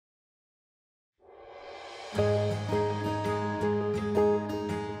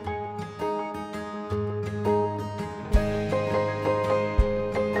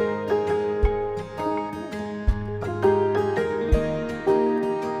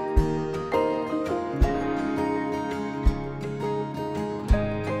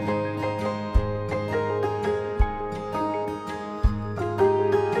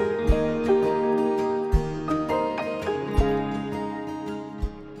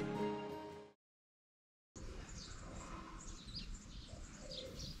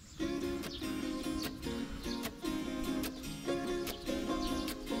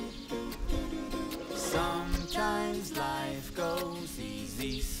Sometimes life goes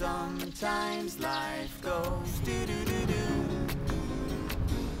easy, sometimes life goes do-do-do-do,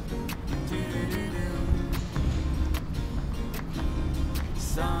 do-do-do-do.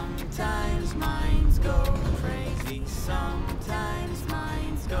 Sometimes minds go crazy, sometimes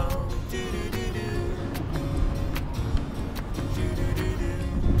minds go do-do-do-do, do-do-do-do.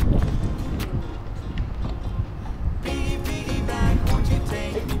 Piggy, piggyback, won't you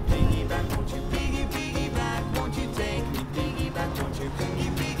take me? Piggyback, won't you? Piggyback, won't you take me? Piggyback, won't you?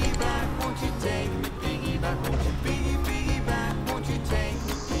 Piggyback, won't you take me? Piggyback, won't you? Piggyback, won't you take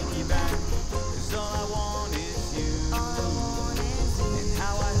me? Piggyback, 'cause all I want is you. All I want is you. And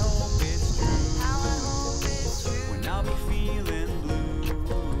how I hope it's true. How I hope it's true. When I'll be feeling blue.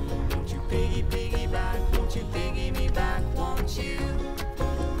 Won't you piggyback? Won't you piggy me back? Won't you?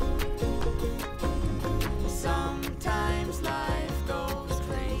 Sometimes life goes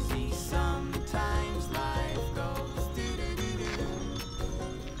crazy, sometimes life goes do-do-do-do.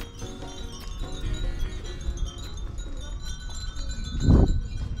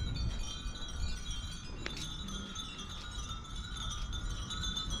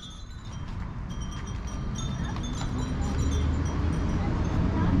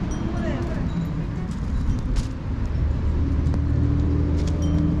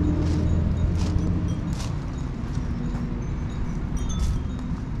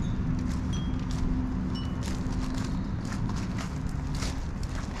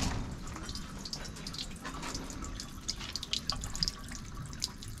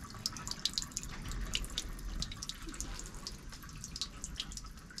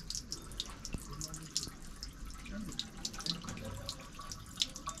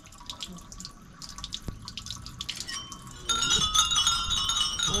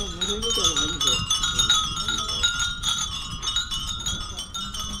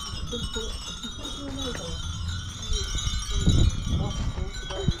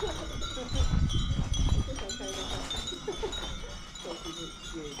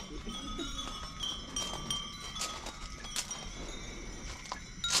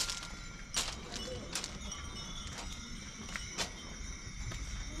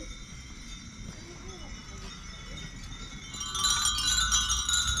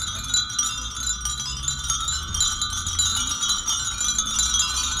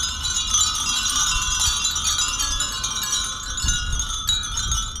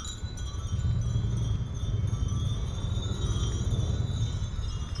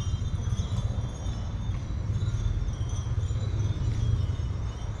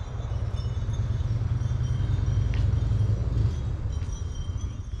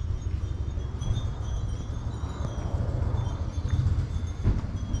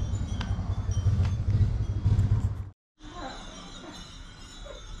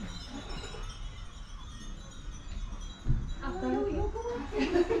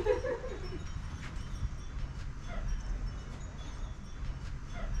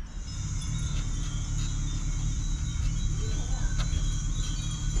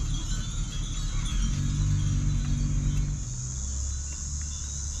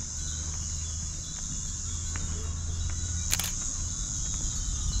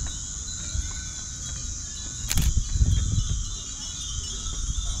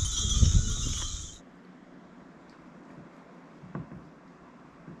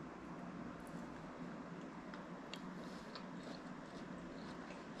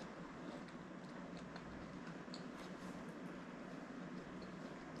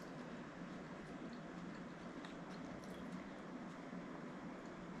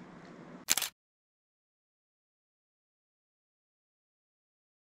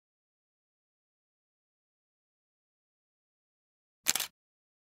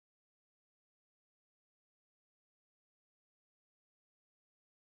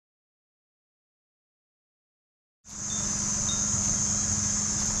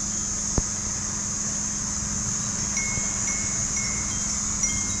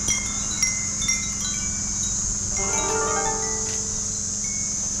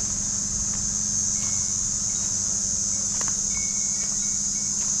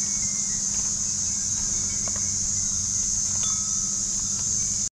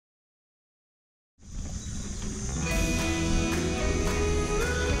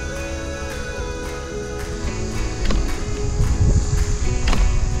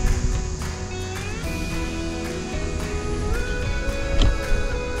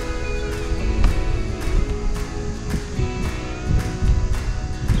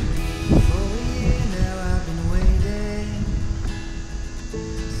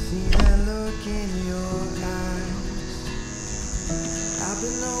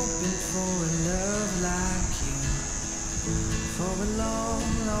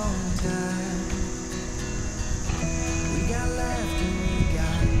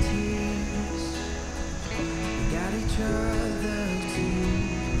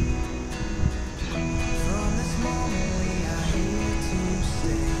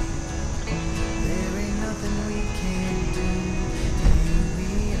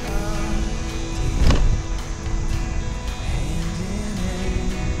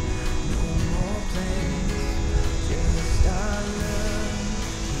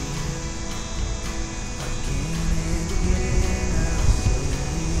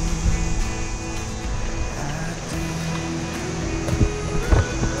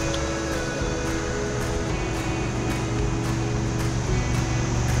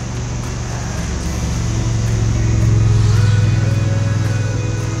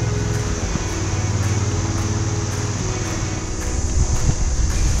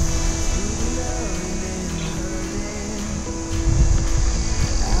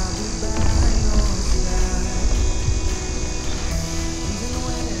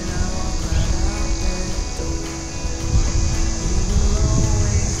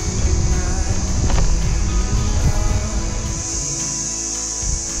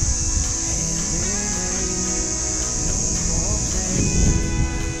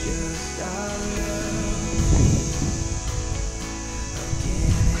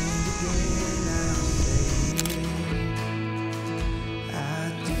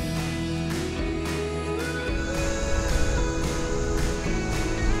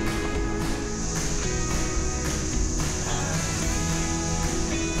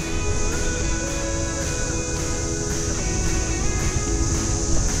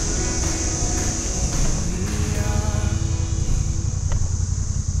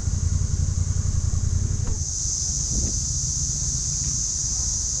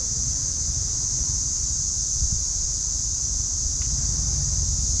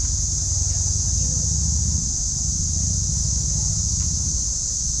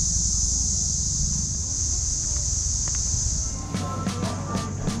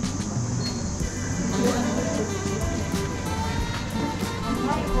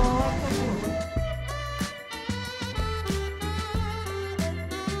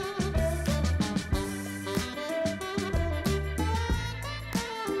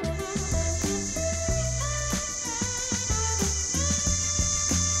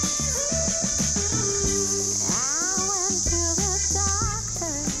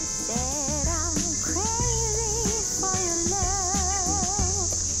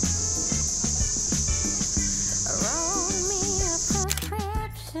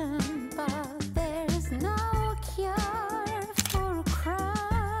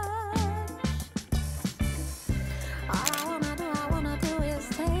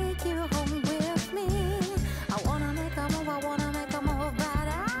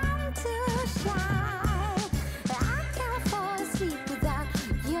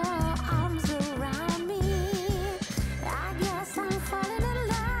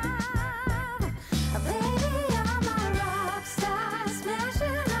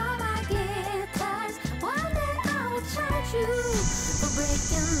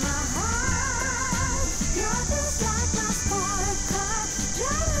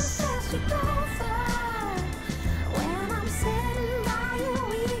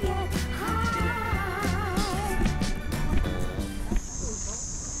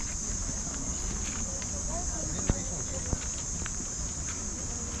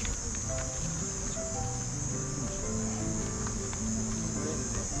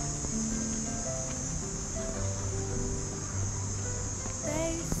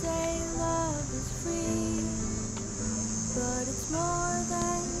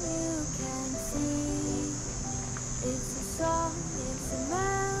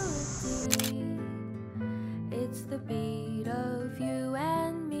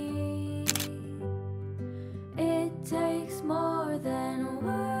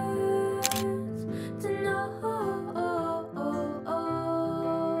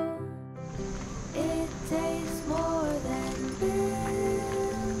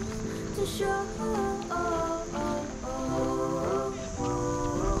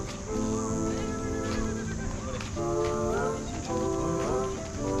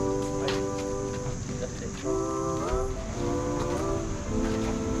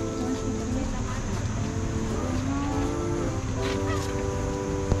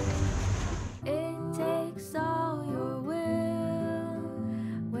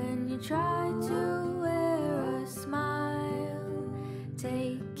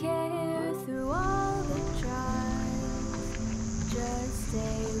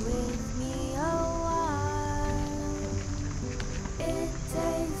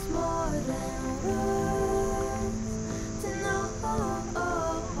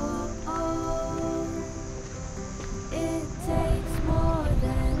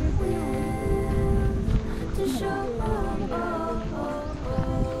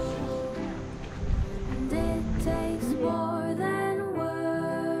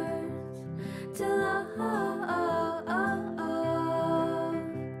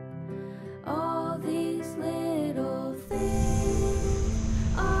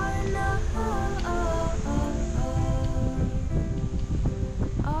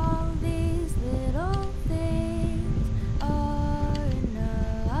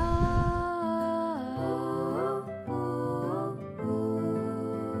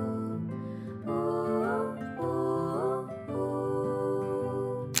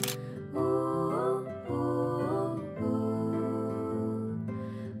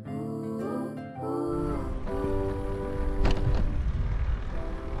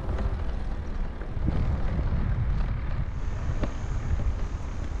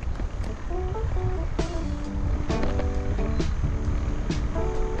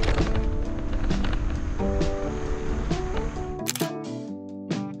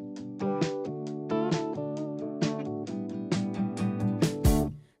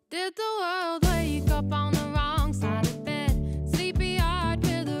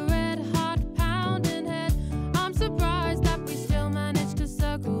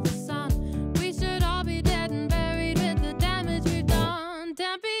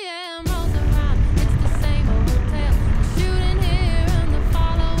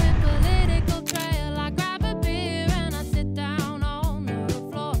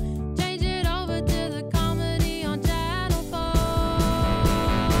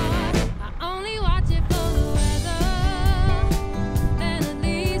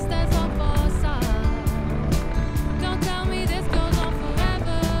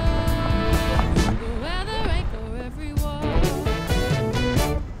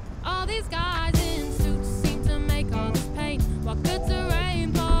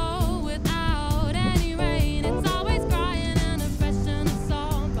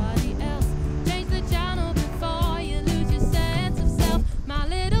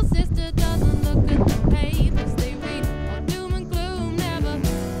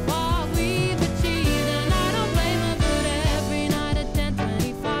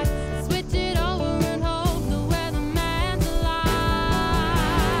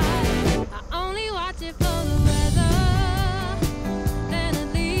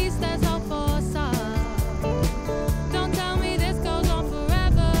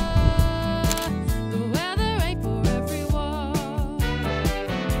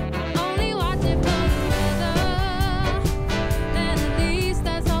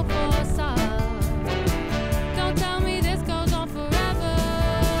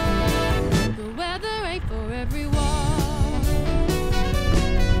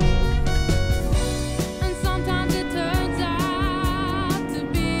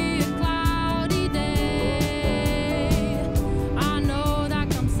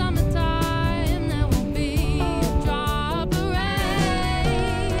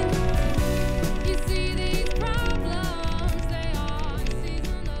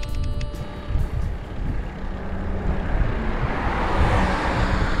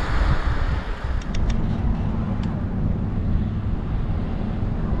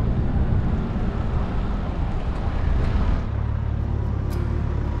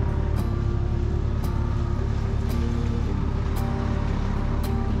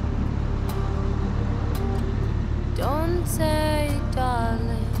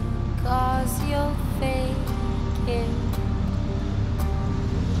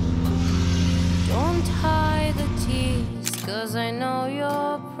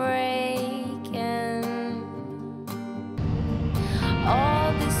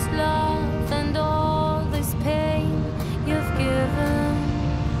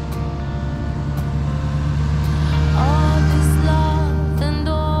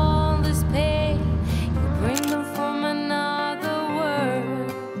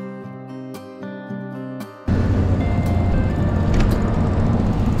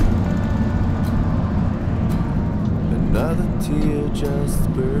 just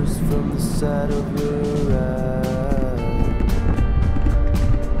burst from the side of your eye.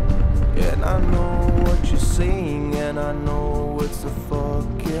 And I know what you're saying, and I know it's a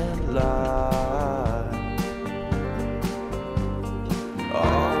fucking lie.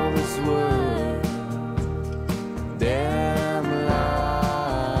 All this world, damn lie.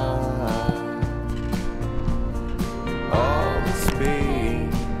 All this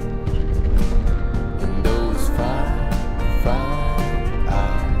pain and those fine, fine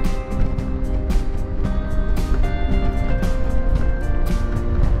eyes.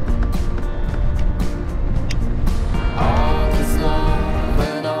 All this love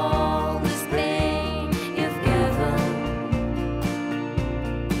and all this pain you've given.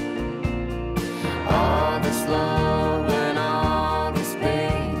 All this love and all this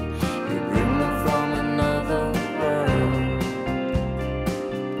pain, you bring them from another world.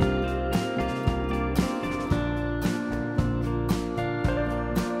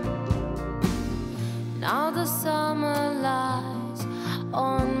 Now the summer lies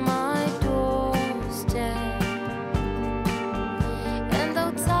on my doorstep, and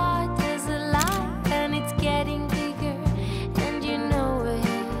though time is a lie and it's getting bigger, and you know it.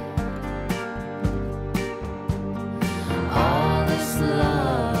 All this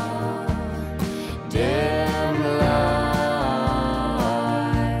love, damn lie.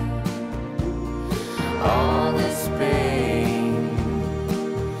 All this pain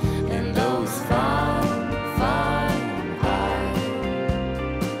and those fine, fine eyes.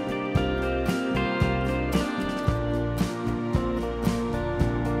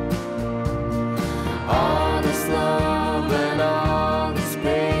 All this love and all this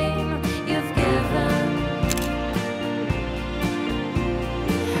pain you've given.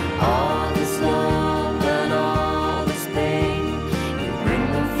 All this love and all this pain, you bring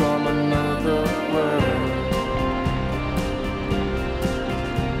them from another world.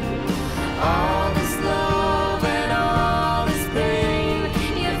 All this love and all this pain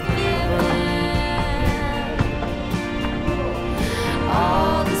you've given.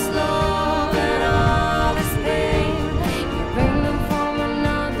 All this love and all this pain, you bring them from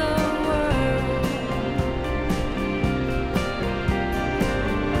another world.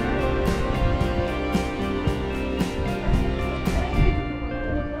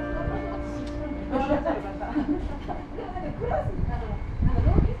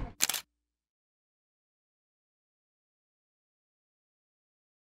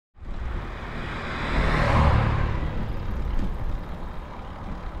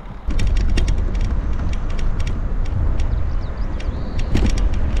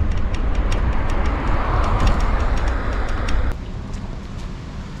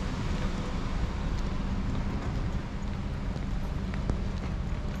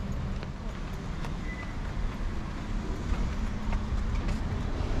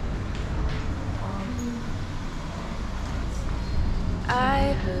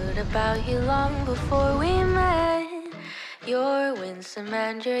 I heard about you long before we met. You're winsome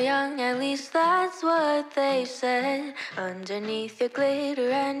and you're young, at least that's what they said. Underneath your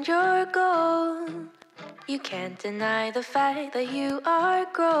glitter and your gold, you can't deny the fact that you are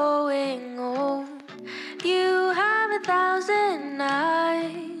growing old. You have 1,000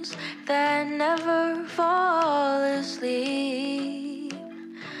 eyes that never fall asleep.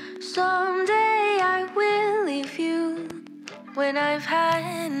 Someday I will leave you when I've had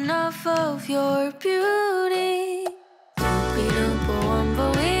enough of your beauty.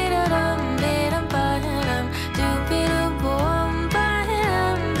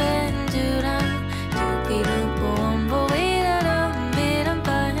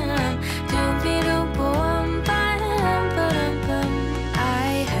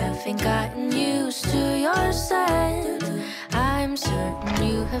 I haven't gotten used to your scent. I'm certain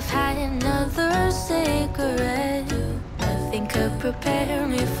you have had another cigarette. Nothing could prepare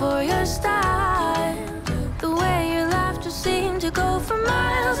me for your style. The way your laughter seemed to go for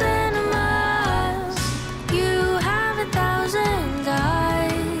miles and miles. You have 1,000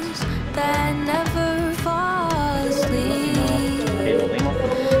 eyes that never fall asleep.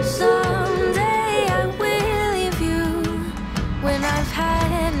 Someday I will leave you when I've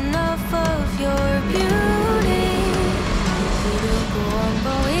had enough of your beauty.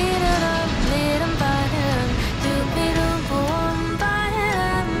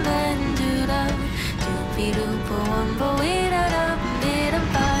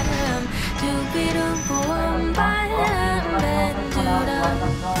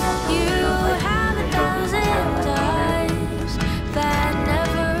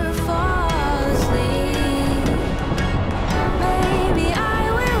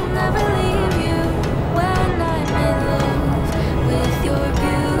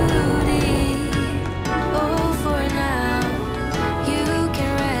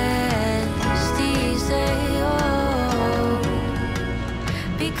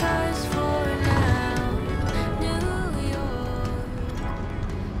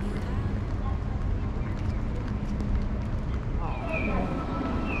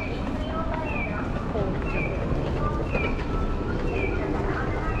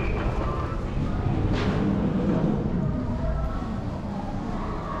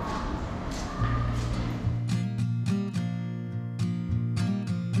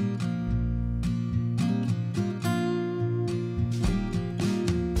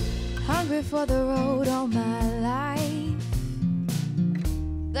 hungry for the road all my life,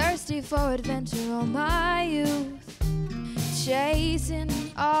 thirsty for adventure all my youth, chasing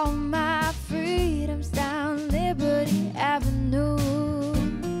all my freedoms down Liberty Avenue.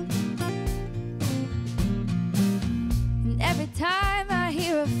 And every time I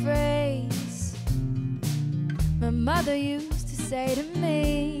hear a phrase my mother used to say to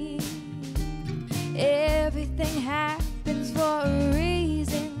me, everything happens for a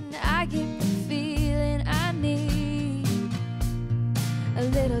reason, I get the feeling I need a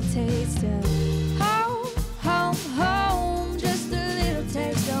little taste of home, home, home, just a little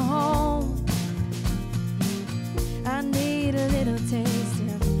taste of home. I need a little taste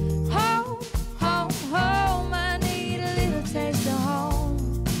of home, home, home. I need a little taste of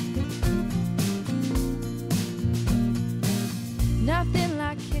home. Nothing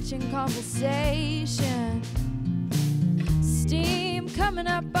like kitchen conversation, steam coming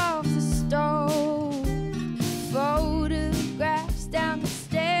up off the stove, photographs down the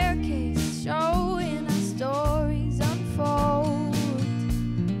staircase showing our stories unfold.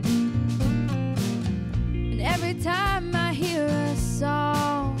 And every time I hear a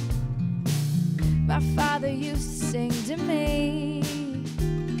song my father used to sing to me,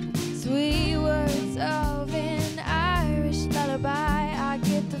 sweet words of an Irish lullaby, I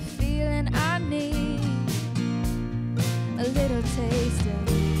get the feeling I need a little taste of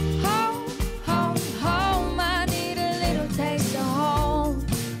home, home, home. I need a little taste of home.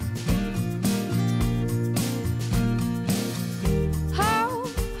 Home,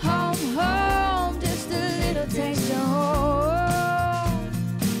 home, home, just a little taste of home.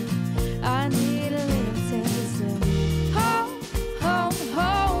 I need a little taste of home, home,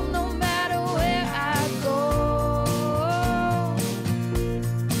 home, no matter where I go.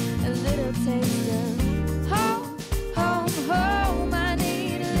 A little taste of home, home, home. I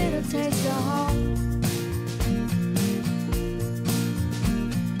need a little taste of home.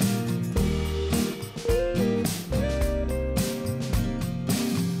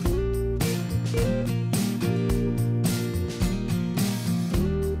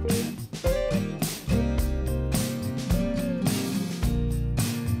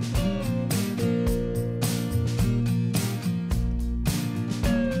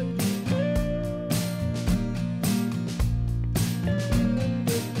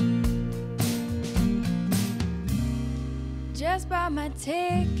 Just bought my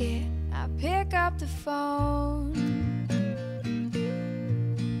ticket, I pick up the phone.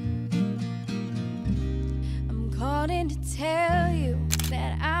 I'm calling to tell you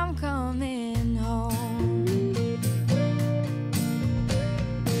that I'm coming home.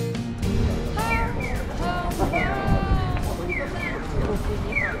 Home, home, home.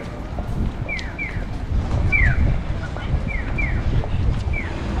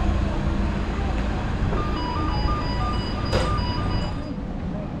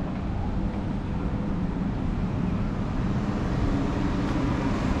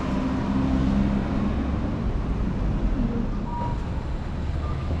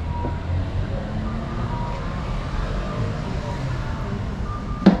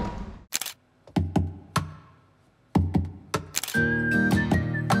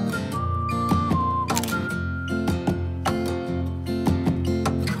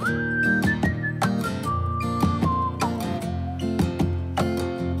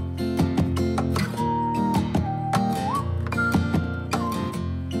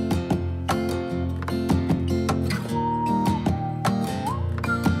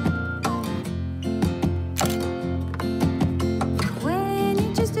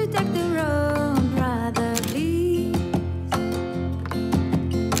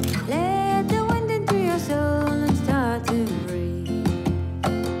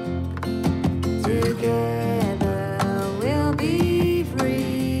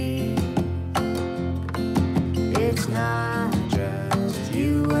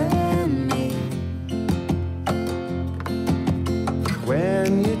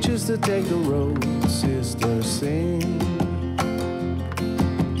 To take the road, sister, sing.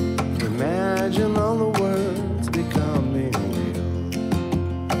 Imagine all the words becoming real.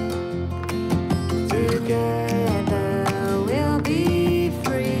 Together we'll be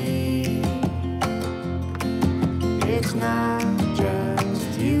free. It's not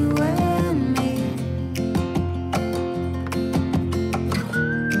just you and me.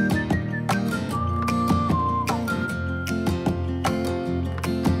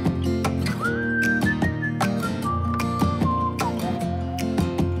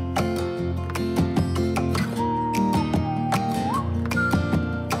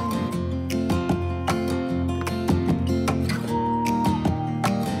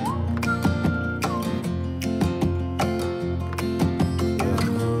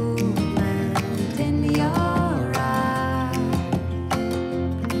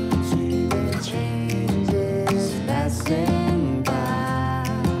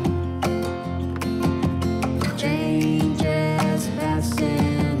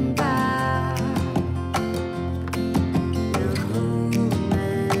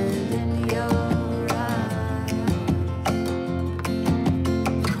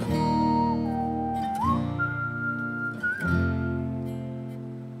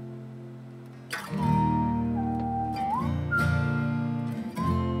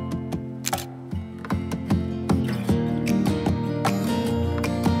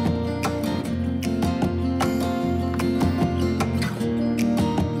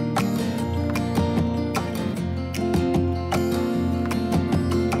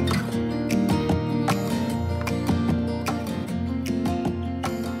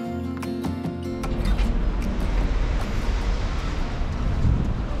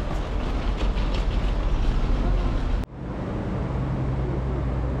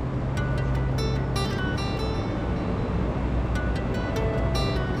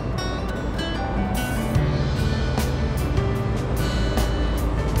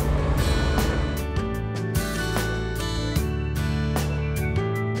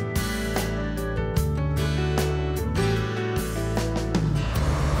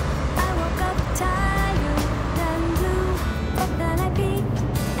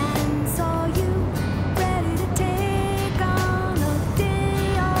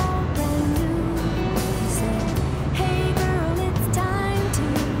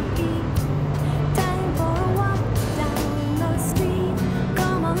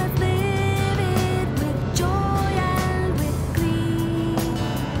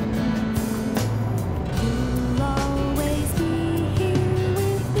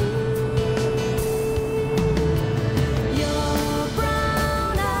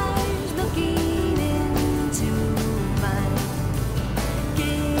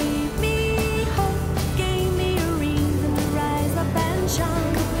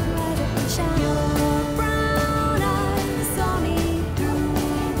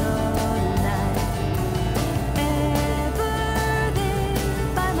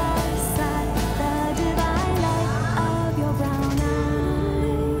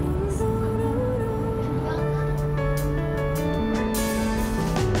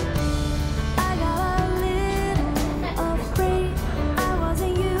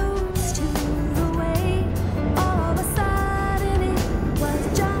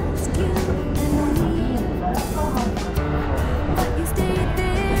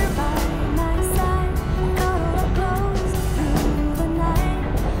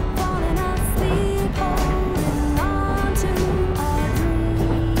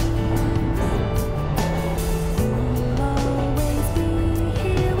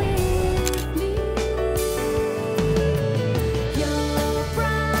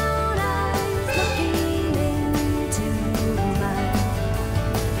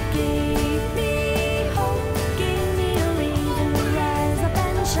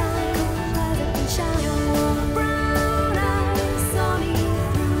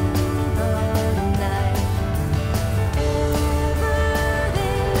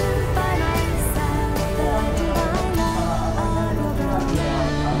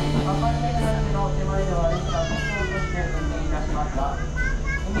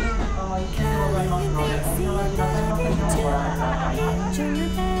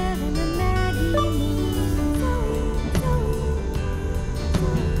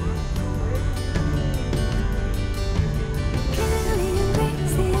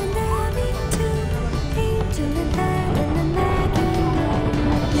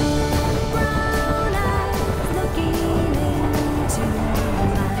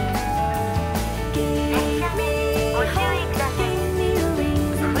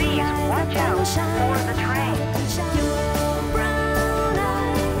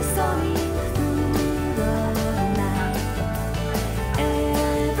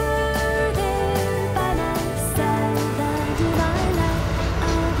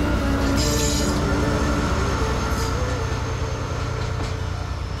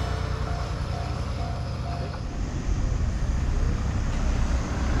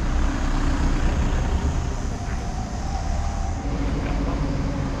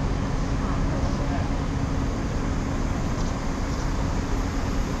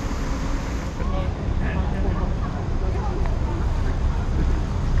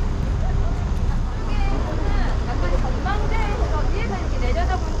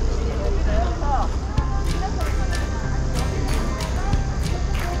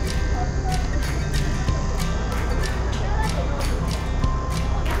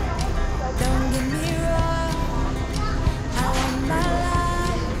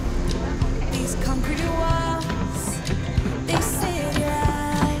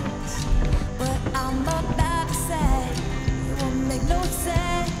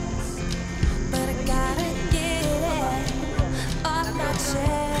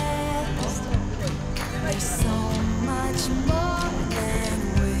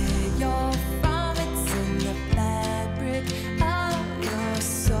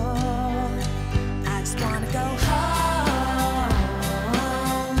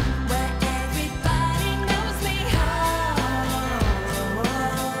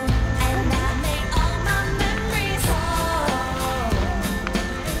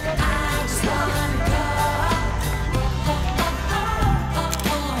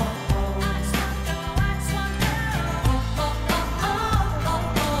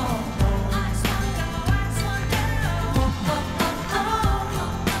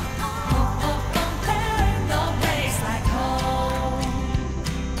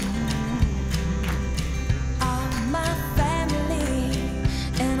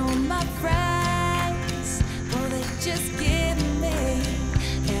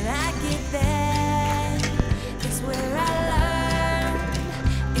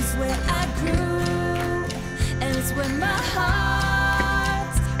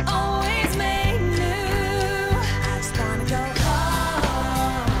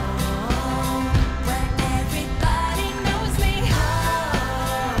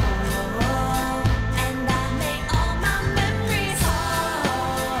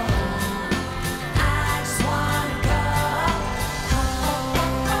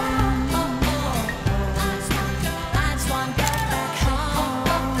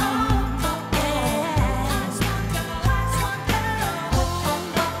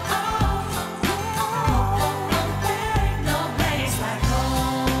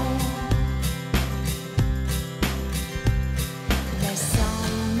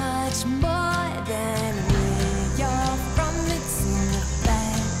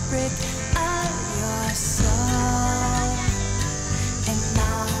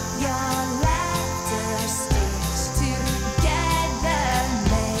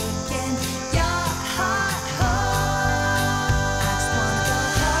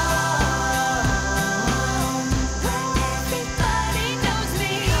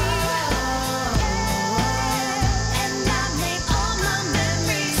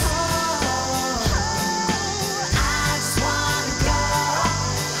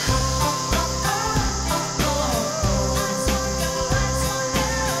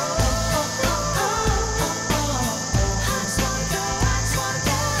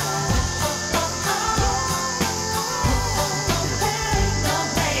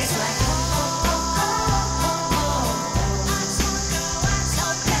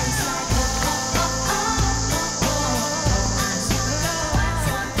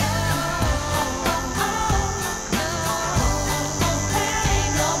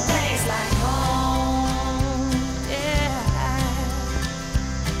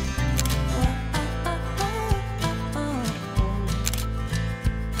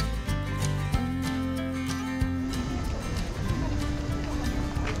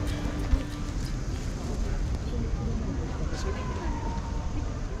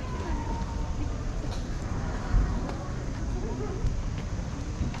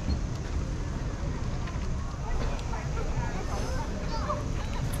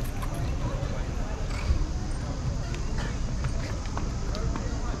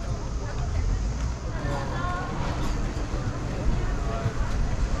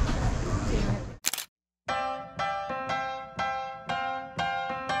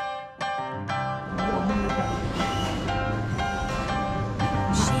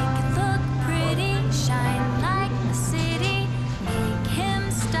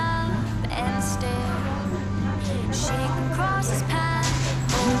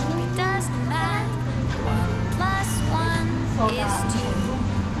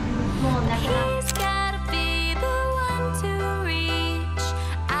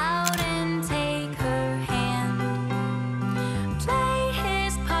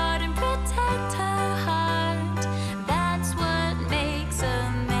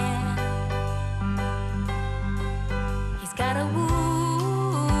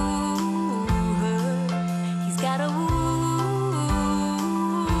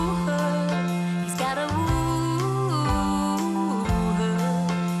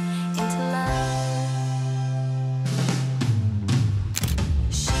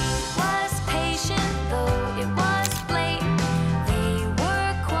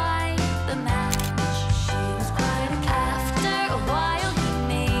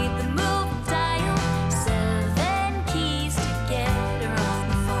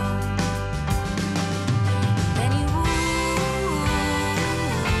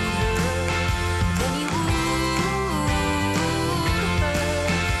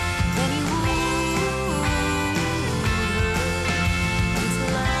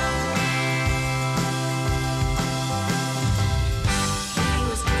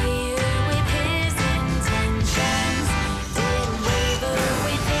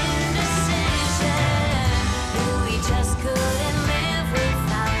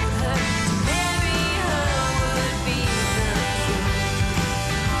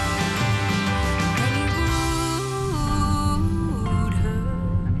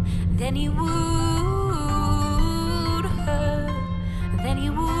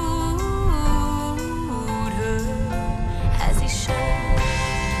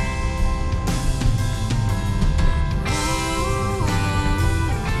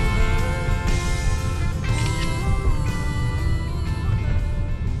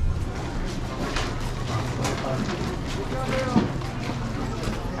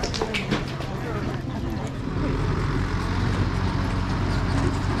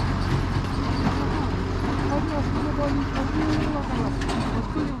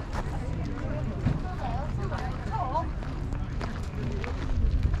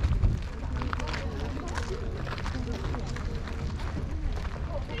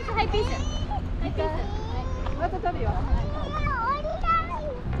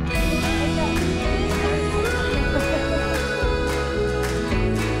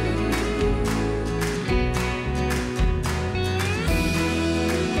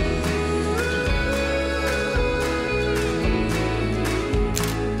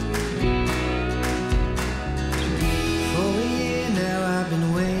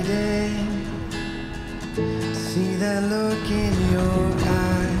 look in your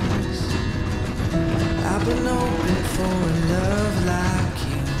eyes. I've been open for a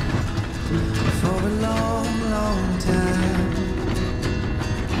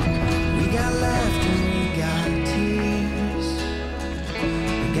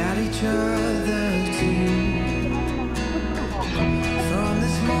got each other too. From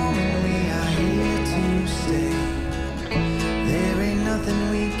this moment we are here to stay. There ain't nothing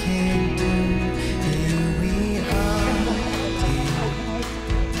we can't do. Here we are, dear,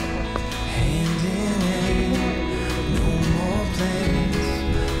 hand in hand. No more plans,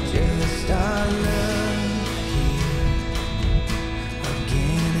 just our love here.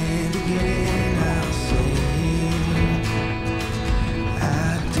 Again and again I'll say I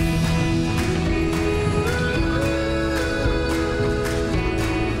do.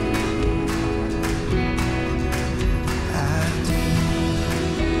 I do.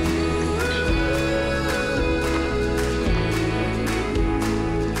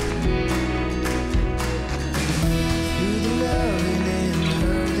 Through the loving and the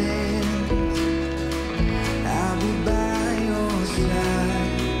hurting, I'll be by your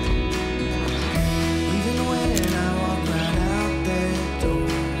side. Even when I walk right out that door,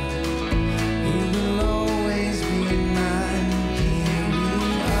 you will always be mine. Here we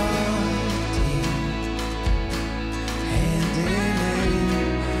are, dear, hand in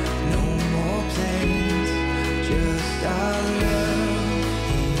hand. No more plans, just our love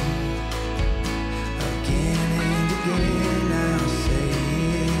here. Again and again I'll say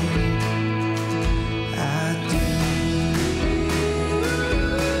I do.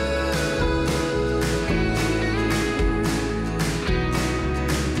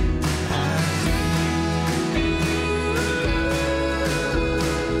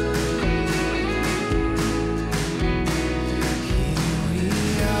 Here we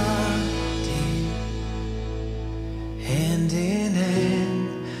are, dear, hand in hand.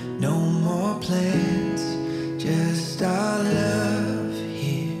 No more plans, just our love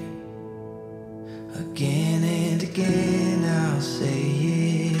here. Again and again I'll say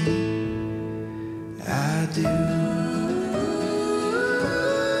it. I do.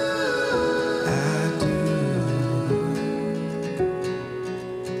 I do.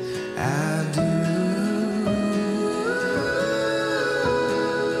 I do.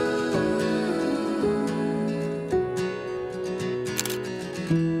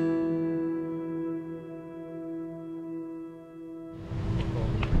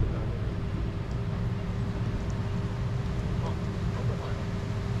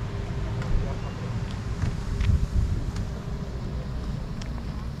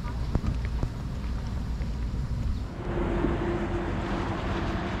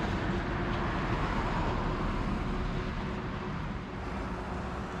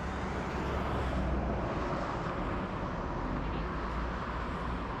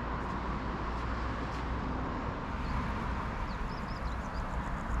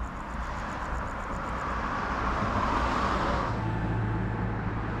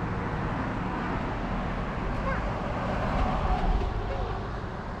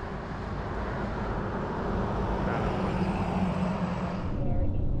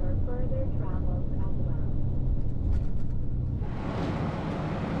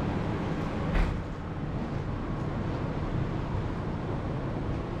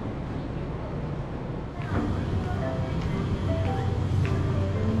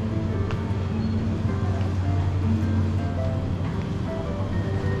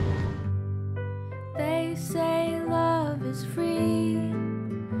 They say love is free,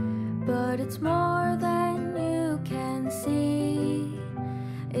 but it's more than you can see.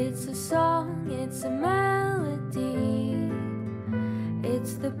 It's a song, it's a melody,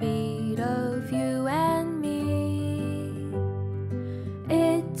 it's the beat of you and me.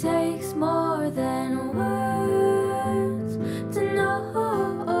 It takes more than words to know.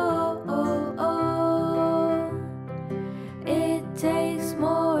 It takes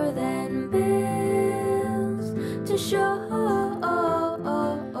more than bills to show.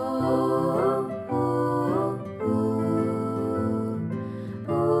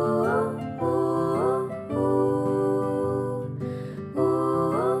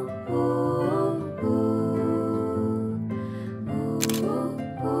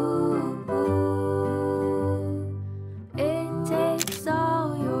 It takes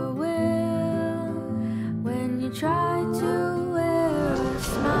all your will when you try to wear a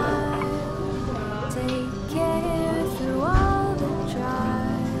smile. Take care through all the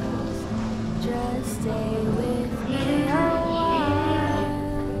trials. Just stay with me a while.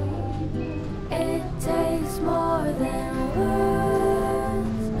 It takes more than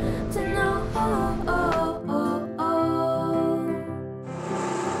words to know.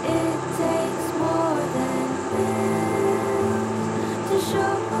 It takes more than bills to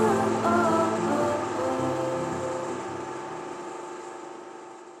show.